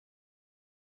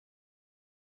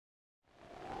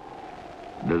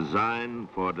Design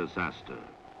for disaster.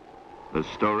 The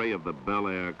story of the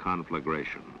Bel-Air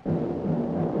conflagration.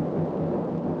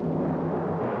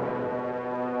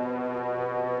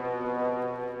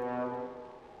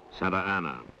 Santa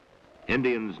Ana.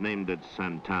 Indians named it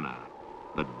Santana,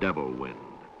 the devil wind.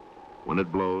 When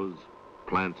it blows,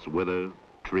 plants wither,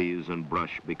 trees and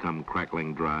brush become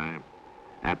crackling dry,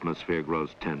 atmosphere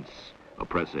grows tense,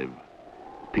 oppressive.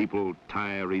 People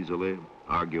tire easily,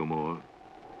 argue more.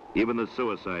 Even the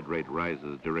suicide rate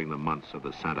rises during the months of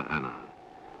the Santa Ana.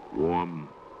 Warm,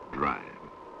 dry.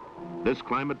 This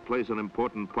climate plays an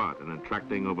important part in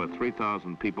attracting over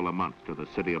 3,000 people a month to the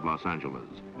city of Los Angeles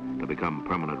to become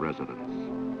permanent residents.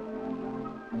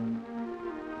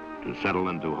 To settle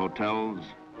into hotels,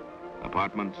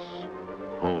 apartments,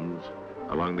 homes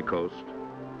along the coast,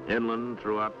 inland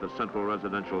throughout the central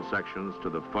residential sections to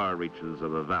the far reaches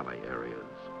of the valley areas.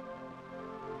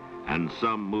 And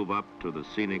some move up to the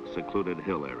scenic, secluded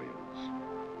hill areas,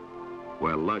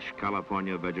 where lush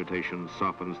California vegetation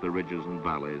softens the ridges and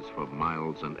valleys for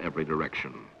miles in every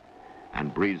direction,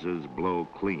 and breezes blow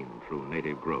clean through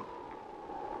native growth.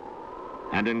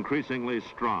 And increasingly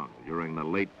strong during the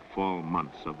late fall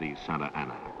months of the Santa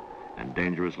Ana, and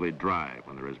dangerously dry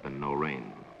when there has been no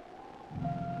rain.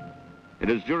 It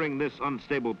is during this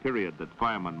unstable period that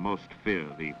firemen most fear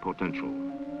the potential.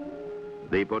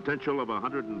 The potential of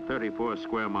 134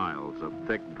 square miles of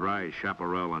thick, dry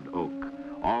chaparral and oak,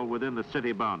 all within the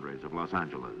city boundaries of Los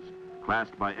Angeles,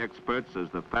 classed by experts as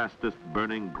the fastest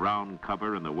burning ground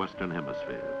cover in the Western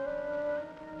Hemisphere.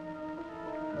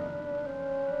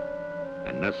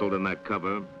 And nestled in that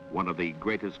cover, one of the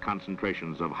greatest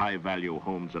concentrations of high-value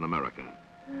homes in America,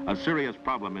 a serious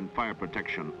problem in fire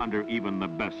protection under even the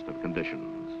best of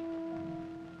conditions.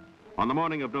 On the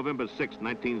morning of November 6,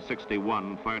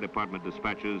 1961, fire department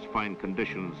dispatchers find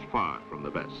conditions far from the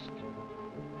best.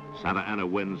 Santa Ana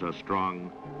winds are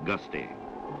strong, gusty.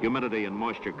 Humidity and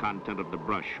moisture content of the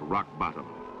brush rock bottom.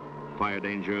 Fire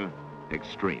danger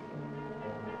extreme.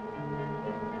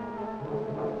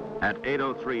 At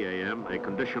 8:03 a.m., a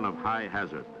condition of high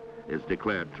hazard is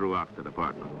declared throughout the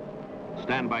department.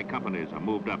 Standby companies are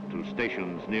moved up to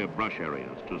stations near brush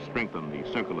areas to strengthen the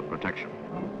circle of protection.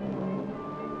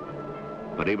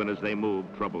 But even as they move,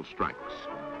 trouble strikes.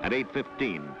 At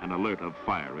 8:15, an alert of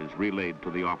fire is relayed to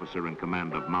the officer in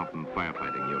command of mountain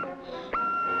firefighting units.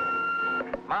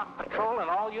 Mountain Patrol and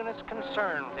all units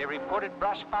concerned. They reported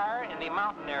brush fire in the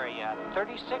mountain area,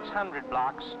 3600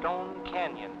 block Stone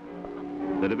Canyon.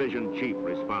 The division chief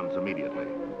responds immediately.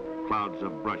 Clouds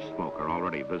of brush smoke are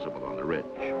already visible on the ridge.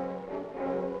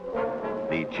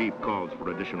 The chief calls for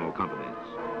additional companies.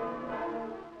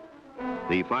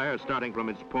 The fire, starting from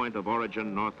its point of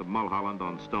origin north of Mulholland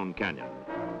on Stone Canyon,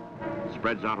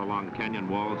 spreads out along canyon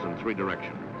walls in three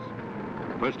directions.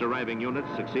 First arriving units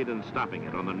succeed in stopping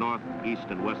it on the north, east,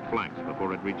 and west flanks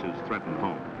before it reaches threatened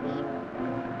homes.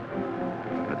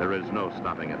 But there is no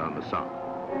stopping it on the south.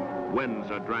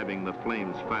 Winds are driving the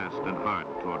flames fast and hard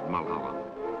toward Mulholland.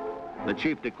 The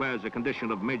chief declares a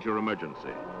condition of major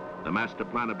emergency. The master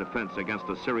plan of defense against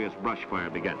a serious brush fire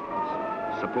begins.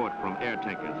 Support from air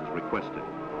tankers is requested.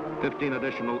 15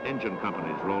 additional engine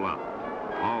companies roll out.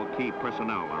 All key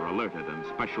personnel are alerted and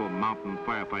special mountain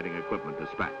firefighting equipment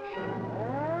dispatched.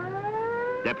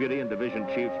 Deputy and division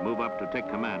chiefs move up to take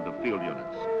command of field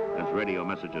units as radio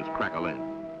messages crackle in.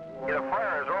 The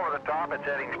fire is over the top. It's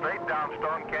heading straight down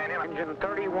Stone Canyon. Engine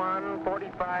 31,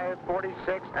 45,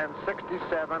 46, and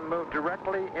 67 move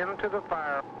directly into the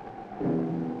fire.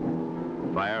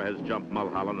 Fire has jumped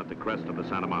Mulholland at the crest of the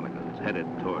Santa Monicas, headed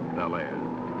toward Bel-Air.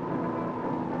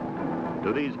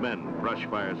 To these men, brush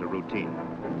fires are routine,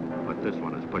 but this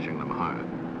one is pushing them hard.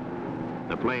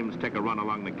 The flames take a run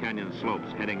along the canyon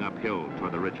slopes, heading uphill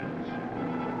toward the ridges.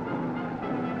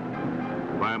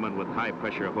 Firemen with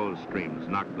high-pressure hose streams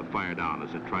knock the fire down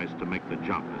as it tries to make the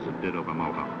jump as it did over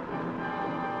Mulholland.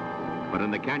 But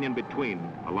in the canyon between,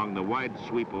 along the wide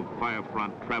sweep of fire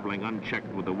front traveling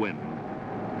unchecked with the wind,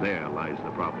 there lies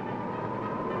the problem.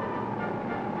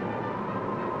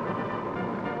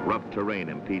 Rough terrain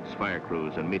impedes fire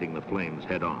crews in meeting the flames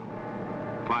head-on.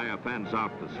 Fire fans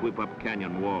out to sweep up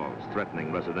canyon walls,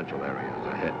 threatening residential areas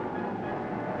ahead.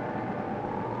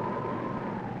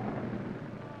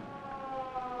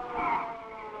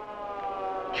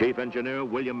 Chief Engineer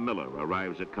William Miller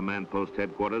arrives at Command Post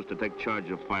Headquarters to take charge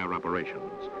of fire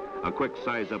operations. A quick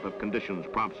size-up of conditions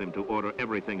prompts him to order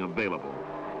everything available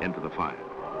into the fire.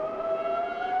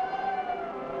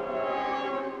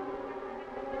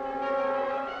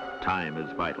 Time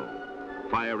is vital.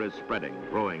 Fire is spreading,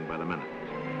 growing by the minute.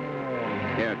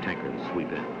 Air tankers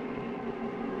sweep in.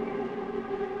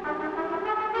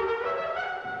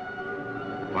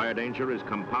 Fire danger is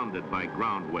compounded by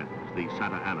ground winds, the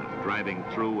Santa Ana driving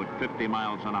through at 50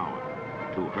 miles an hour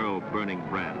to hurl burning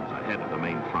brands ahead of the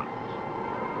main front.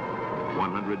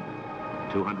 100,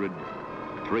 200,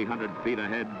 300 feet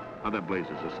ahead, other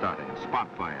blazes are starting,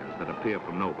 spot fires that appear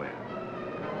from nowhere.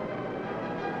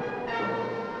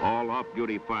 All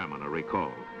off-duty firemen are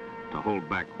recalled to hold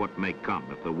back what may come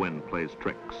if the wind plays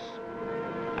tricks.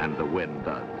 And the wind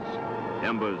does.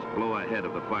 Embers blow ahead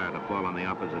of the fire to fall on the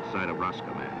opposite side of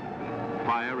Roscommon.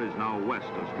 Fire is now west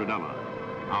of Stradella,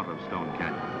 out of Stone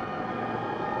Canyon.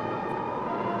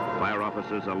 Fire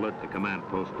officers alert the command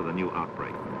post to the new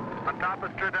outbreak. On top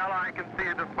of Stradella, I can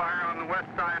see the fire on the west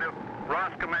side of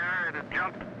Roscommon. It has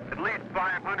jumped at least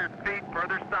 500 feet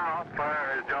further south.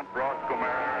 Fire has jumped Roscommon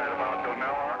at about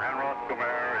Donella and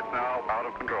Roscommon. It's now out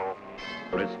of control.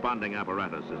 Responding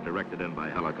apparatus is directed in by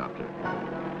helicopter.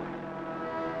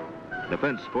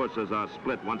 Defense forces are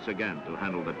split once again to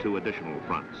handle the two additional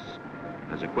fronts.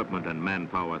 As equipment and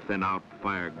manpower thin out,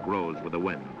 fire grows with the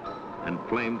wind, and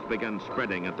flames begin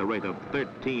spreading at the rate of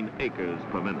 13 acres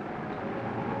per minute.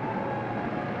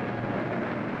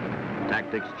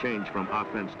 Tactics change from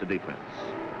offense to defense.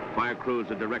 Fire crews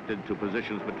are directed to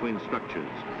positions between structures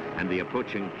and the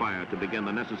approaching fire to begin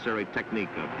the necessary technique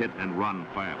of hit-and-run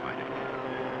firefighting.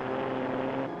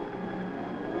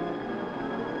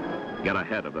 Get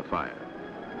ahead of the fire.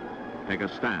 Take a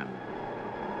stand.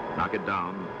 Knock it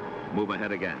down. Move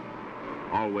ahead again.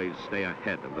 Always stay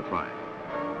ahead of the fire.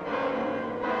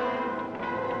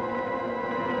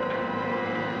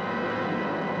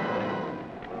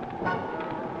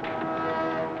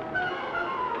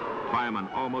 Firemen,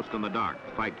 almost in the dark,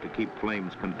 fight to keep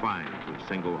flames confined to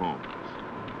single homes.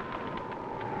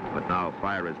 But now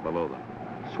fire is below them,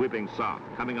 sweeping south,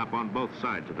 coming up on both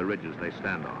sides of the ridges they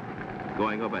stand on,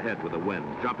 going overhead with the wind,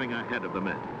 jumping ahead of the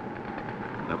men.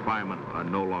 The firemen are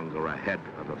no longer ahead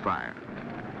of the fire.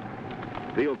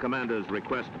 Field commanders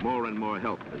request more and more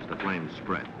help as the flames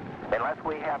spread. Unless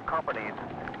we have companies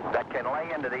that can lay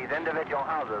into these individual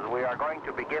houses, we are going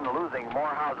to begin losing more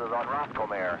houses on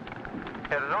Roscommon.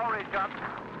 It has already jumped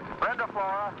Brenda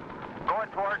Flora, going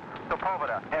towards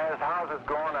Sepulveda. There's houses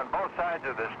going on both sides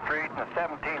of the street in the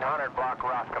 1700 block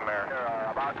Roscommon. There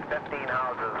are about 15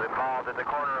 houses involved at the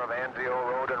corner of Anzio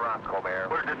Road and Roscommon.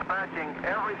 We're dispatching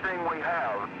everything we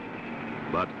have.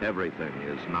 But everything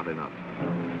is not enough.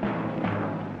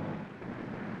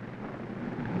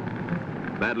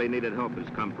 Badly needed help has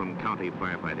come from county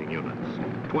firefighting units.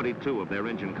 22 of their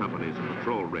engine companies and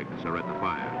patrol rigs are at the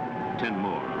fire. 10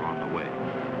 more are on the way.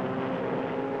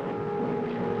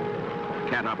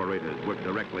 CAT operators work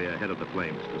directly ahead of the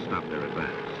flames to stop their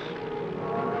advance.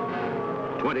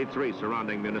 23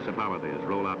 surrounding municipalities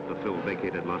roll out to fill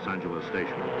vacated Los Angeles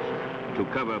stations to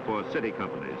cover for city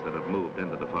companies that have moved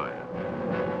into the fire.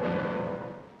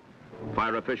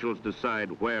 Fire officials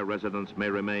decide where residents may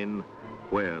remain,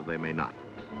 where they may not.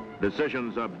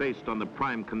 Decisions are based on the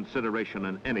prime consideration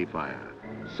in any fire,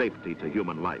 safety to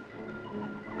human life.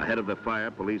 Ahead of the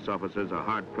fire, police officers are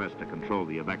hard-pressed to control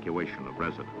the evacuation of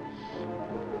residents.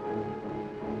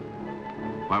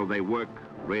 While they work,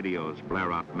 radios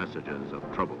blare out messages of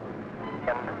trouble.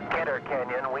 In Kidder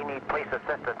Canyon, we need police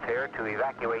assistance here to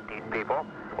evacuate these people.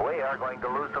 We are going to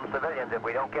lose some civilians if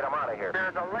we don't get them out of here.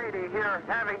 There's a lady here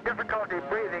having difficulty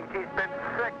breathing. She's been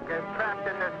sick and trapped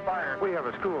in this fire. We have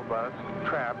a school bus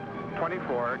trapped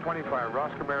 2425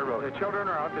 Roscommon Road. The children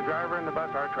are out, the driver and the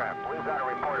bus are trapped. We've got a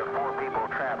report of 4 people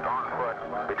trapped on foot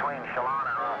between Chelan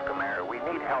and Roscommon. We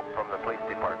need help from the police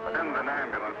department. Send an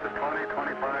ambulance to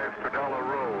 2025 Stradella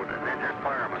Road. Injured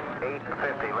fireman.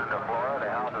 850 Linda, Flora.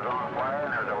 The house is on fire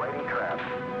and there's a lady trapped.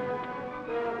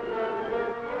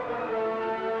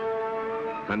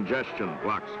 Congestion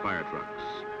blocks fire trucks.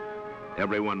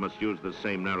 Everyone must use the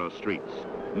same narrow streets.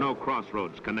 No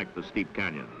crossroads connect the steep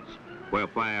canyons. Where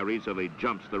fire easily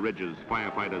jumps the ridges,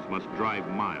 firefighters must drive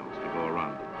miles to go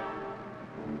around them.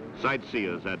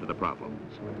 Sightseers add to the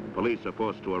problems. Police are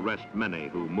forced to arrest many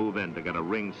who move in to get a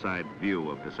ringside view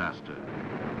of disaster.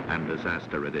 And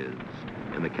disaster it is.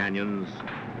 In the canyons,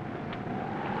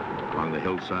 along the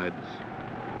hillsides,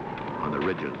 on the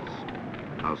ridges,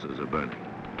 houses are burning.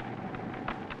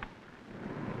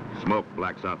 Smoke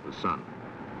blacks out the sun.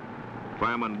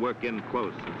 Firemen work in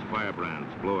close as firebrands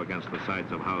blow against the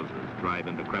sides of houses, drive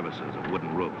into crevices of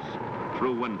wooden roofs,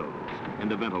 through windows,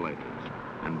 into ventilators,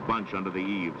 and bunch under the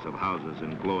eaves of houses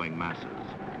in glowing masses,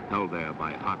 held there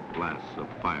by hot blasts of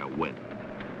fire wind.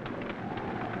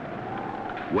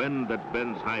 Wind that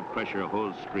bends high-pressure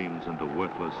hose streams into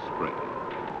worthless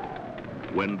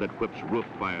spray. Wind that whips roof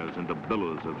fires into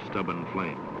billows of stubborn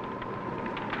flame.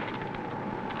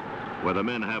 Where the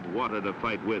men have water to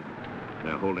fight with,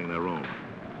 they're holding their own.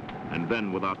 And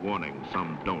then, without warning,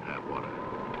 some don't have water.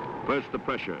 First the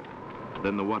pressure,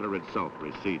 then the water itself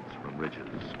recedes from ridges.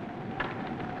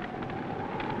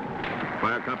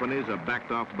 Fire companies are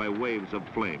backed off by waves of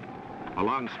flame.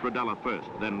 Along Stradella first,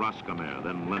 then Roscommare,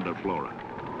 then Lindaflora.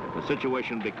 The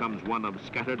situation becomes one of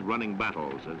scattered running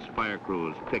battles as fire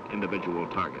crews pick individual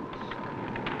targets.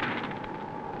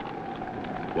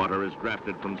 Water is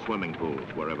drafted from swimming pools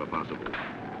wherever possible.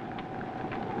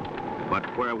 But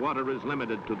where water is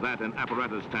limited to that in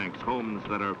apparatus tanks, homes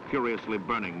that are furiously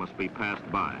burning must be passed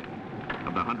by.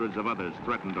 Of the hundreds of others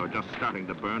threatened or just starting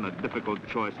to burn, a difficult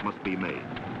choice must be made.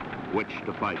 Which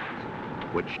to fight,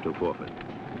 which to forfeit.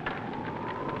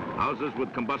 Houses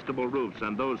with combustible roofs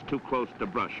and those too close to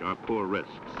brush are poor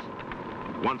risks.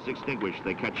 Once extinguished,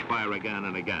 they catch fire again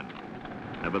and again.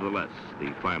 Nevertheless,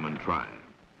 the firemen try.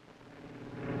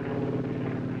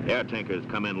 Air tankers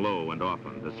come in low and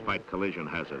often, despite collision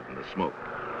hazard and the smoke.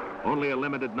 Only a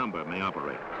limited number may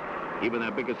operate. Even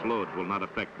their biggest loads will not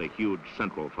affect the huge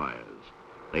central fires.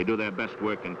 They do their best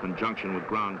work in conjunction with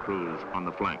ground crews on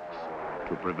the flanks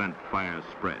to prevent fire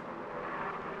spread.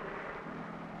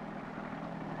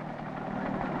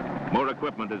 More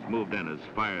equipment is moved in as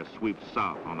fire sweeps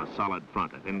south on a solid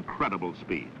front at incredible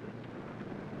speed.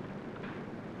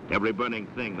 Every burning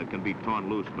thing that can be torn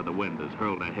loose by the wind is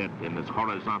hurled ahead in this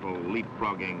horizontal,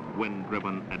 leapfrogging,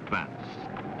 wind-driven advance.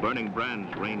 Burning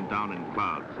brands rain down in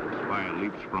clouds as fire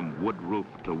leaps from wood roof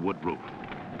to wood roof.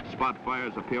 Spot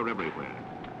fires appear everywhere,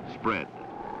 spread,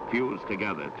 fuse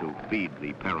together to feed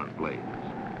the parent blaze.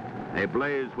 A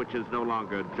blaze which is no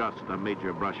longer just a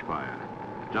major brush fire,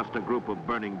 just a group of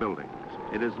burning buildings.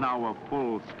 It is now a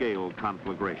full-scale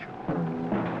conflagration.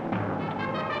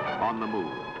 On the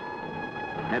move,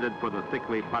 headed for the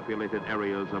thickly populated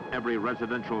areas of every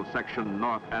residential section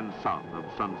north and south of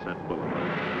Sunset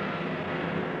Boulevard.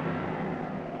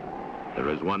 There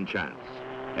is one chance.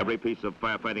 Every piece of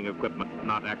firefighting equipment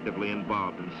not actively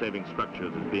involved in saving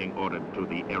structures is being ordered to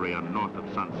the area north of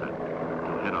Sunset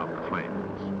to head off the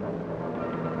flames.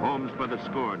 Homes by the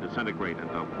score disintegrate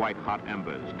into white-hot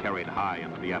embers carried high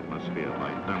into the atmosphere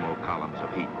by thermal columns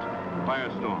of heat.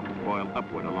 Firestorms boil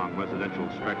upward along residential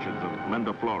stretches of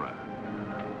Lindaflora,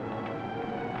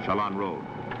 Chalon Road,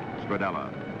 Stradella,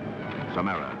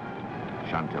 Samara,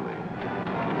 Chantilly.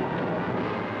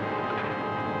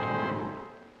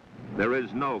 There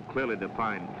is no clearly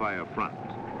defined fire front.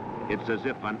 It's as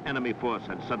if an enemy force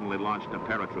had suddenly launched a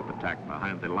paratroop attack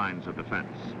behind the lines of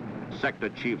defense. Sector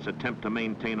chiefs attempt to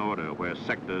maintain order where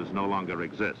sectors no longer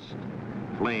exist.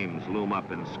 Flames loom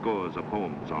up in scores of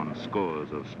homes on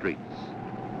scores of streets.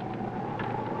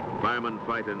 Firemen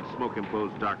fight in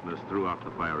smoke-imposed darkness throughout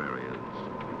the fire areas.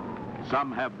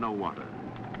 Some have no water,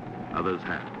 others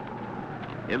have.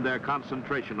 In their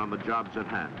concentration on the jobs at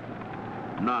hand,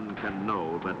 none can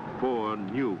know that 4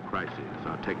 new crises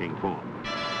are taking form.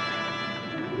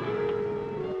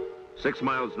 6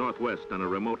 miles northwest in a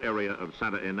remote area of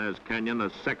Santa Ynez Canyon, a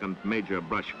second major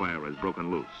brush fire has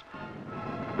broken loose,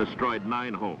 destroyed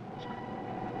 9 homes,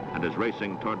 and is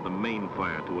racing toward the main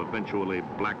fire to eventually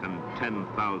blacken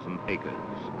 10,000 acres.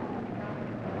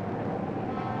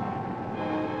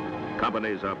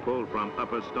 Companies are pulled from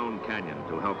Upper Stone Canyon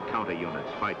to help county units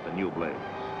fight the new blaze.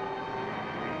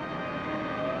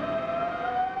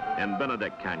 In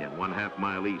Benedict Canyon, 1/2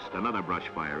 mile east, another brush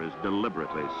fire is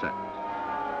deliberately set.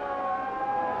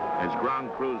 As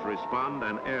ground crews respond,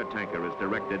 an air tanker is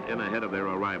directed in ahead of their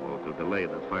arrival to delay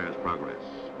the fire's progress.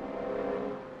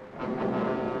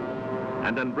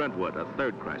 And in Brentwood, a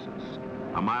third crisis.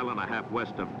 1.5 miles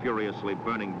west of furiously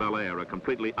burning Bel-Air, a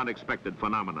completely unexpected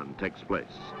phenomenon takes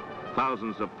place.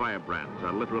 Thousands of firebrands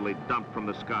are literally dumped from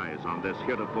the skies on this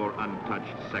heretofore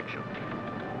untouched section.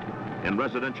 In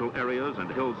residential areas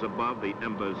and hills above, the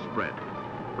embers spread.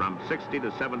 From 60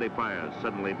 to 70 fires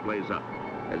suddenly blaze up,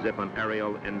 as if an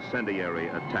aerial incendiary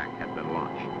attack had been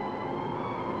launched.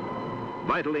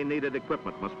 Vitally needed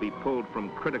equipment must be pulled from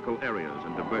critical areas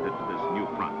and diverted to this new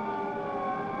front.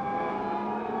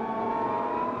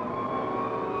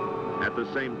 At the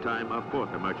same time, a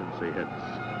 4th emergency hits.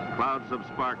 Clouds of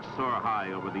sparks soar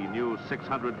high over the new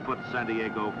 600-foot San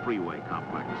Diego freeway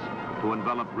complex to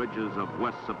envelop ridges of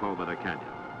West Sepulveda Canyon.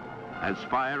 As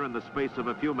fire in the space of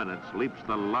a few minutes leaps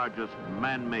the largest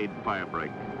man-made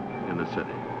firebreak in the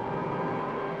city.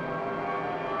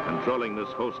 Controlling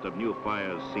this host of new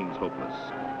fires seems hopeless.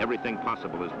 Everything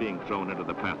possible is being thrown into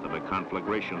the path of a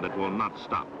conflagration that will not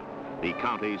stop. The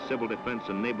county, civil defense,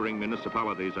 and neighboring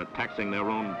municipalities are taxing their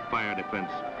own fire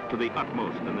defense to the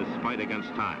utmost in this fight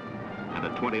against time and a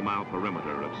 20-mile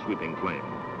perimeter of sweeping flame.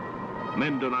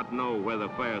 Men do not know where the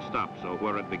fire stops or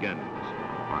where it begins.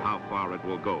 or how far it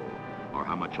will go, or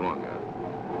how much longer.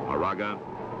 Moraga,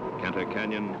 Kenter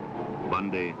Canyon,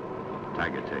 Bundy,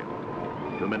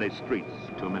 Taggart-Tail. Too many streets,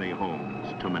 too many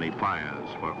homes, too many fires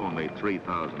for only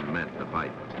 3,000 men to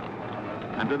fight.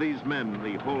 And to these men,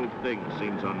 the whole thing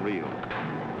seems unreal.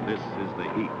 This is the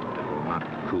heat that will not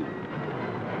cool,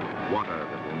 water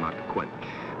that will not quench,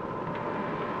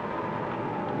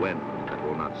 wind that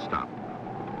will not stop.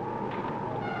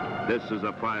 This is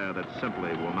a fire that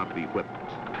simply will not be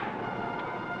whipped.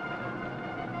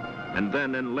 And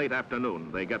then in late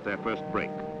afternoon, they get their first break.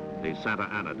 The Santa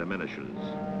Ana diminishes.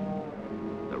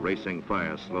 The racing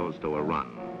fire slows to a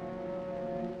run.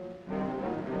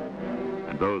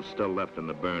 And those still left in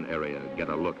the burn area get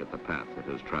a look at the path it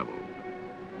has traveled.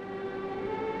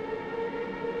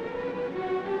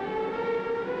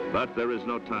 But there is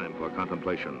no time for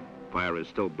contemplation. Fire is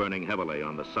still burning heavily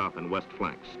on the south and west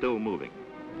flanks, still moving.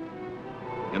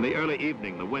 In the early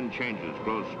evening, the wind changes,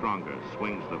 grows stronger,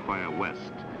 swings the fire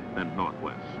west, then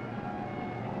northwest.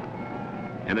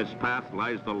 In its path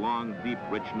lies the long, deep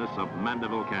richness of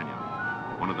Mandeville Canyon,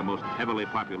 one of the most heavily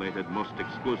populated, most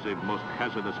exclusive, most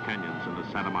hazardous canyons in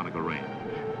the Santa Monica Range.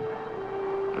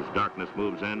 As darkness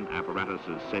moves in, apparatus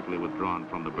is safely withdrawn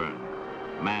from the burn,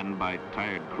 manned by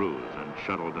tired crews and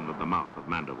shuttled into the mouth of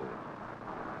Mandeville.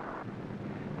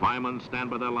 Firemen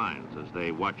stand by their lines as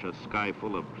they watch a sky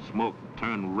full of smoke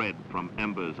turn red from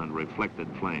embers and reflected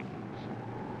flames.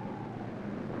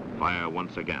 Fire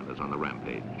once again is on the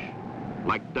rampage.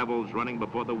 Like devils running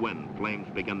before the wind, flames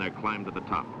begin their climb to the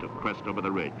top to crest over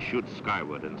the ridge, shoot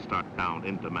skyward, and start down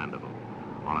into Mandeville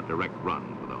on a direct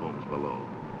run for the homes below.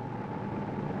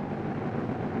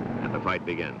 And the fight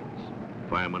begins.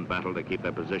 Firemen battle to keep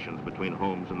their positions between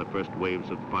homes in the first waves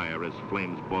of fire as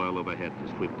flames boil overhead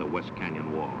to sweep the West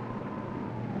Canyon wall.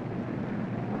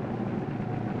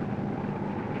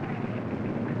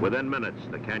 Within minutes,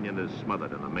 the canyon is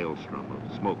smothered in a maelstrom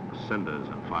of smoke, cinders,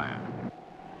 and fire.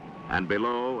 And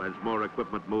below, as more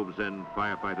equipment moves in,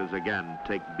 firefighters again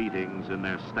take beatings in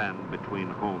their stand between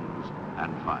homes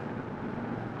and fire.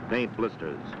 Paint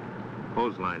blisters,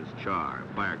 hose lines char,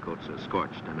 fire coats are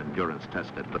scorched and endurance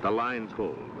tested, but the lines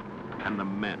hold, and the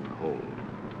men hold,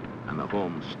 and the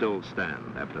homes still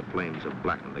stand after flames have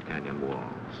blackened the canyon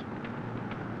walls.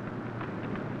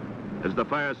 As the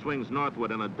fire swings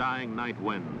northward in a dying night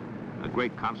wind, a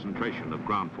great concentration of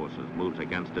ground forces moves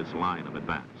against its line of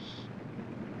advance.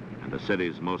 And the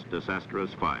city's most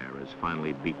disastrous fire is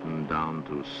finally beaten down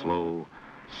to slow,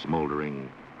 smoldering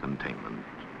containment.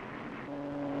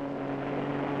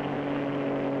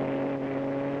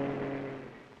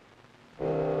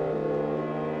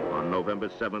 On November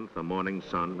 7th, the morning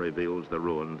sun reveals the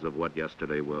ruins of what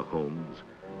yesterday were homes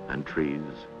and trees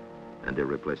and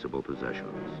irreplaceable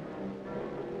possessions.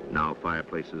 Now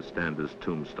fireplaces stand as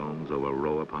tombstones over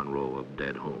row upon row of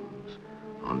dead homes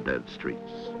on dead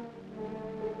streets.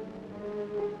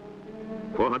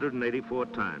 484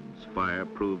 times, fire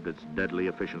proved its deadly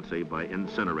efficiency by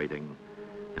incinerating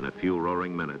in a few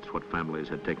roaring minutes what families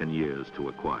had taken years to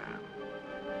acquire.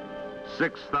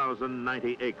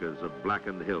 6,090 acres of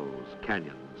blackened hills,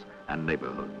 canyons, and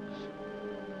neighborhoods.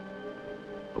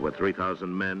 Over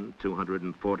 3,000 men,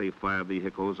 240 fire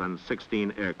vehicles, and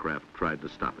 16 aircraft tried to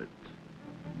stop it.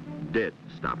 Did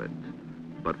stop it,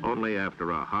 but only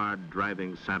after a hard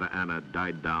driving Santa Ana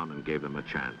died down and gave them a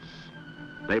chance.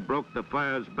 They broke the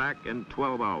fire's back in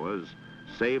 12 hours,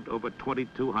 saved over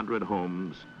 2,200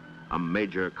 homes, a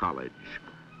major college.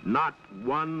 Not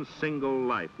one single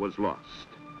life was lost.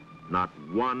 Not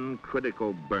one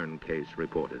critical burn case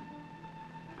reported.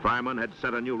 Firemen had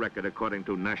set a new record according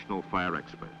to national fire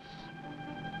experts.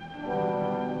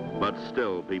 But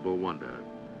still, people wonder.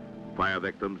 Fire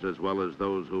victims, as well as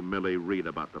those who merely read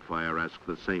about the fire, ask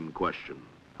the same question.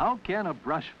 How can a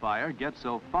brush fire get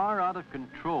so far out of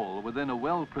control within a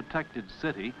well-protected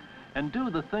city and do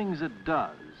the things it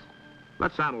does?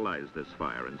 Let's analyze this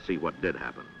fire and see what did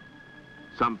happen.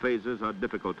 Some phases are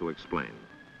difficult to explain.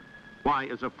 Why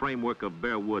is a framework of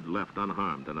bare wood left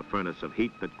unharmed in a furnace of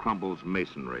heat that crumbles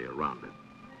masonry around it?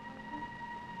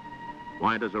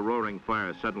 Why does a roaring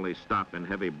fire suddenly stop in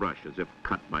heavy brush as if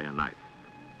cut by a knife?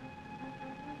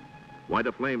 Why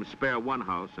do flames spare one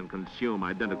house and consume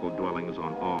identical dwellings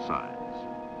on all sides?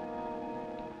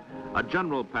 A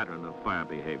general pattern of fire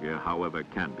behavior, however,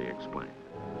 can be explained.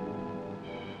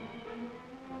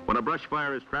 When a brush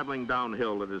fire is traveling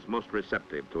downhill, it is most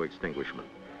receptive to extinguishment.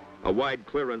 A wide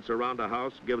clearance around a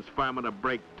house gives firemen a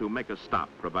break to make a stop,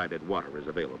 provided water is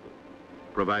available,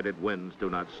 provided winds do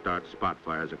not start spot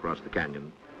fires across the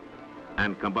canyon,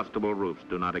 and combustible roofs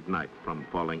do not ignite from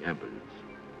falling embers.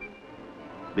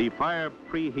 The fire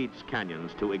preheats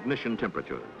canyons to ignition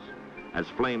temperatures. As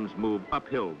flames move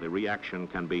uphill, the reaction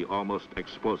can be almost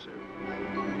explosive.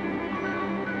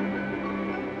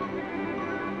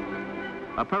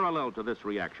 A parallel to this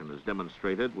reaction is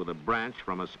demonstrated with a branch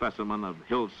from a specimen of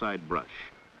hillside brush.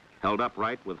 Held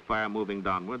upright with fire moving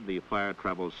downward, the fire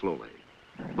travels slowly.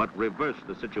 But reverse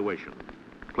the situation.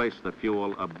 Place the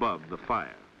fuel above the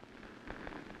fire.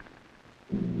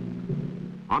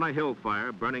 On a hill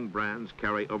fire, burning brands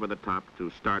carry over the top to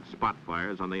start spot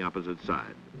fires on the opposite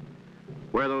side.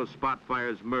 Where those spot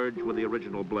fires merge with the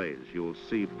original blaze, you'll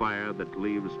see fire that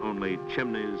leaves only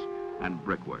chimneys and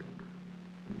brickwork.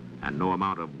 And no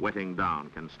amount of wetting down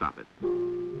can stop it.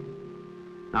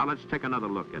 Now let's take another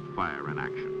look at fire in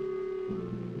action.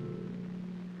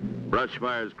 Brush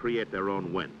fires create their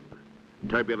own wind.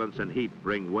 Turbulence and heat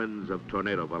bring winds of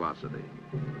tornado velocity.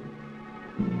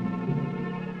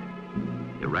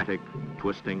 Erratic,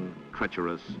 twisting,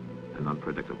 treacherous, and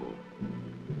unpredictable.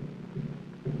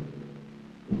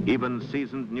 Even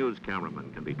seasoned news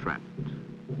cameramen can be trapped.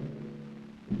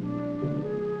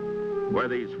 Where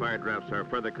these fire drafts are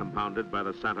further compounded by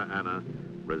the Santa Ana,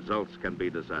 results can be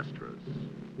disastrous.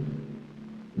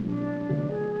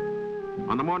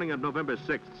 On the morning of November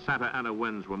 6th, Santa Ana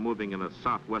winds were moving in a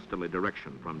southwesterly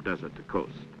direction from desert to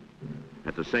coast.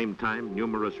 At the same time,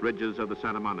 numerous ridges of the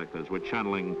Santa Monica's were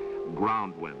channeling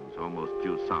ground winds almost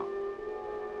due south.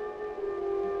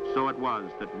 So it was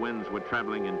that winds were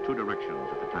traveling in two directions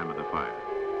at the time of the fire.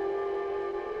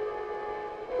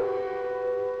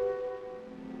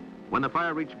 When the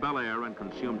fire reached Bel-Air and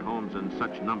consumed homes in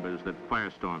such numbers that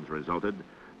firestorms resulted,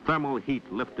 thermal heat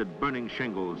lifted burning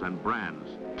shingles and brands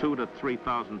 2,000 to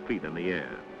 3,000 feet in the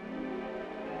air.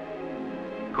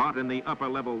 Caught in the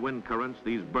upper-level wind currents,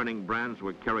 these burning brands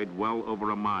were carried well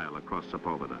over a mile across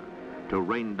Sepulveda to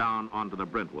rain down onto the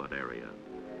Brentwood area.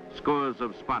 Scores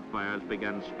of spot fires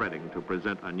began spreading to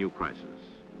present a new crisis.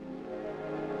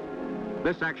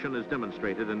 This action is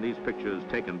demonstrated in these pictures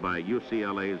taken by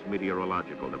UCLA's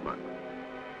meteorological department.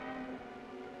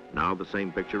 Now the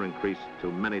same picture increased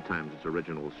to many times its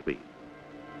original speed.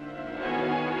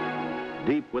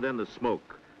 Deep within the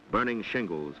smoke, burning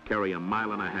shingles carry 1.5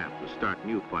 miles to start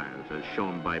new fires, as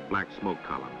shown by black smoke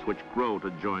columns, which grow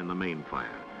to join the main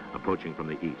fire, approaching from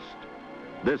the east.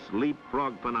 This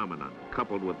leapfrog phenomenon,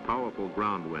 coupled with powerful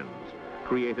ground winds,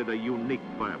 created a unique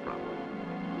fire problem.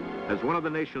 As one of the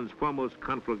nation's foremost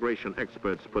conflagration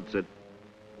experts puts it,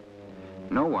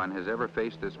 no one has ever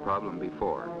faced this problem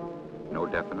before. No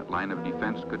definite line of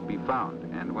defense could be found,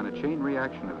 and when a chain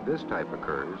reaction of this type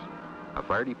occurs, a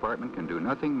fire department can do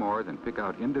nothing more than pick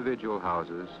out individual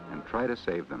houses and try to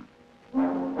save them.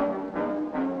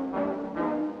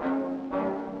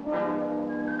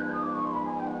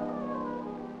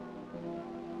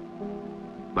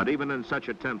 But even in such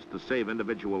attempts to save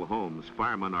individual homes,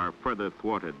 firemen are further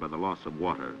thwarted by the loss of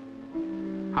water.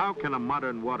 How can a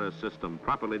modern water system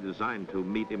properly designed to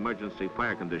meet emergency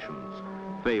fire conditions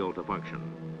fail to function?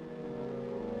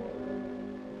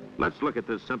 Let's look at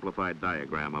this simplified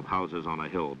diagram of houses on a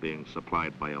hill being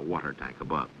supplied by a water tank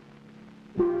above.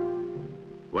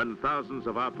 When thousands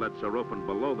of outlets are opened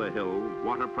below the hill,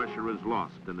 water pressure is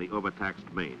lost in the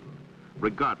overtaxed main,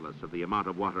 regardless of the amount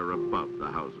of water above the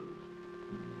houses.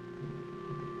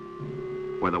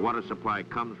 Where the water supply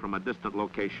comes from a distant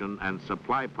location and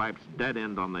supply pipes dead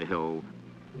end on the hill,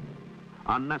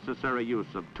 unnecessary use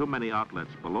of too many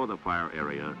outlets below the fire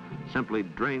area simply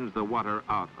drains the water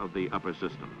out of the upper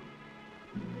system.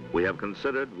 We have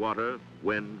considered water,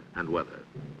 wind, and weather.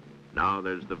 Now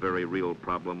there's the very real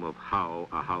problem of how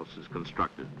a house is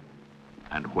constructed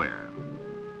and where.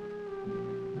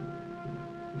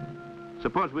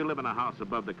 Suppose we live in a house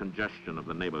above the congestion of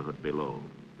the neighborhood below,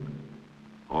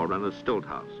 or in a stilt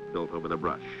house built over the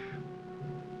brush,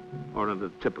 or in a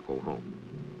typical home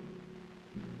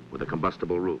with a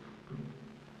combustible roof,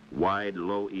 wide,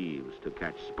 low eaves to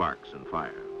catch sparks and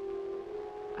fire,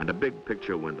 and a big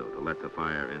picture window to let the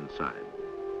fire inside.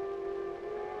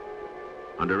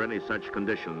 Under any such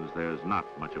conditions, there's not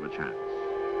much of a chance.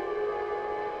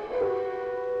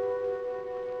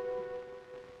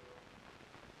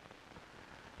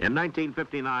 In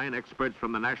 1959, experts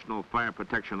from the National Fire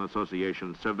Protection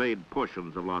Association surveyed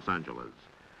portions of Los Angeles.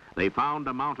 They found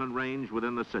a mountain range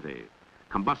within the city,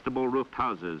 combustible roofed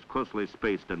houses closely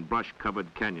spaced in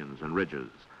brush-covered canyons and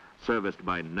ridges, serviced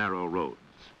by narrow roads.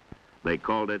 They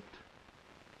called it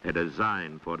a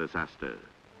design for disaster.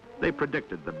 They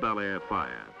predicted the Bel-Air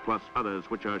fire, plus others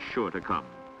which are sure to come,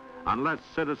 unless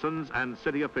citizens and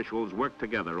city officials work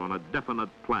together on a definite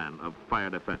plan of fire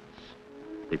defense.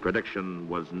 The prediction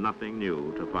was nothing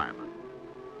new to firemen.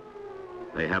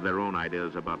 They have their own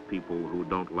ideas about people who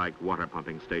don't like water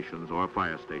pumping stations or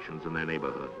fire stations in their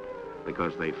neighborhood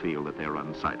because they feel that they're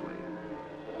unsightly.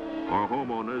 Or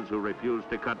homeowners who refuse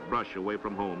to cut brush away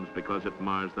from homes because it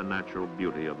mars the natural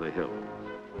beauty of the hills.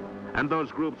 And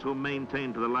those groups who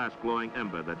maintain to the last glowing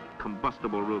ember that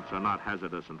combustible routes are not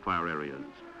hazardous in fire areas,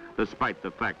 despite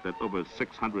the fact that over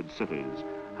 600 cities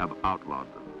have outlawed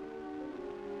them.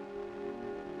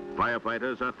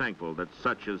 Firefighters are thankful that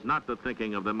such is not the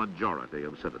thinking of the majority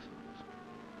of citizens.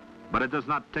 But it does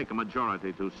not take a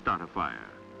majority to start a fire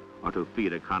or to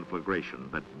feed a conflagration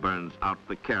that burns out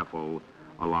the careful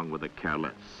along with the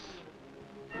careless.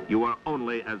 You are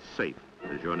only as safe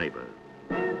as your neighbor.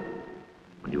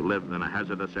 When you live in a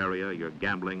hazardous area, you're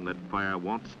gambling that fire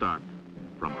won't start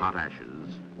from hot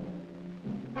ashes,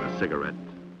 a cigarette,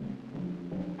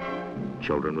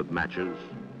 children with matches,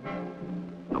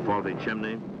 a faulty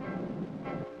chimney,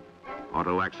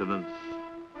 auto accidents,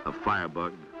 a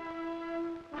firebug,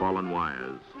 fallen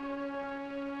wires,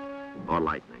 or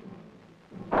lightning.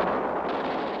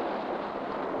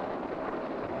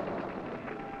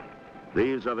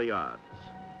 These are the odds.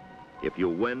 If you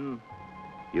win,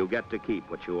 you get to keep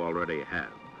what you already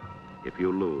have. If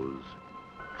you lose,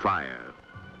 fire,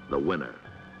 the winner,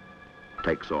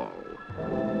 takes all.